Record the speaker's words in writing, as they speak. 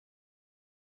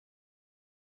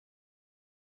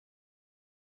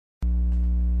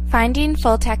Finding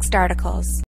full-text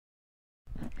articles.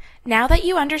 Now that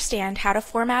you understand how to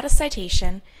format a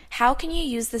citation, how can you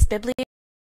use this bibliographic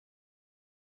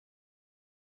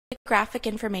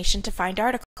information to find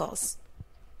articles?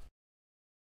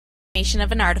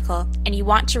 Of an article, and you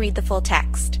want to read the full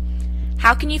text.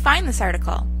 How can you find this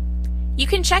article? You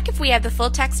can check if we have the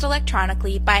full text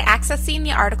electronically by accessing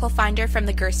the article finder from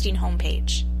the Gerstein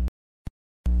homepage.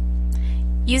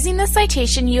 Using the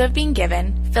citation you have been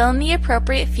given, fill in the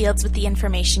appropriate fields with the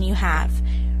information you have.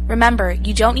 Remember,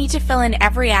 you don't need to fill in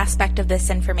every aspect of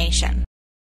this information.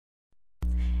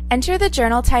 Enter the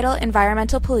journal title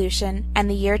Environmental Pollution and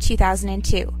the year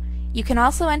 2002. You can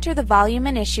also enter the volume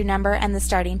and issue number and the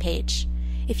starting page.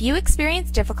 If you experience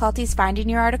difficulties finding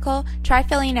your article, try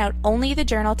filling out only the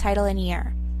journal title and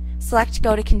year. Select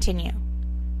Go to Continue.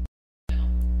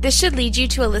 This should lead you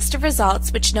to a list of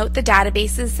results which note the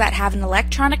databases that have an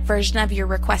electronic version of your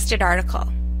requested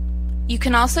article. You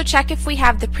can also check if we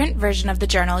have the print version of the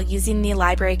journal using the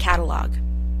library catalog.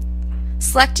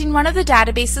 Selecting one of the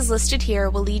databases listed here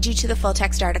will lead you to the full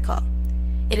text article.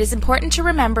 It is important to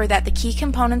remember that the key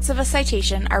components of a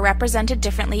citation are represented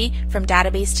differently from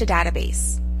database to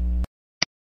database.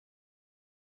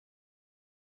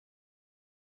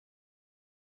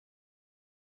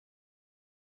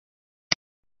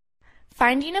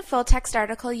 Finding a full-text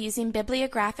article using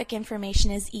bibliographic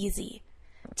information is easy.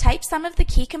 Type some of the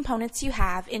key components you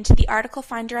have into the article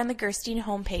finder on the Gerstein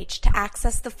homepage to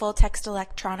access the full-text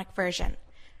electronic version.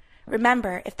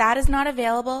 Remember, if that is not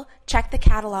available, check the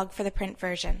catalog for the print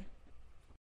version.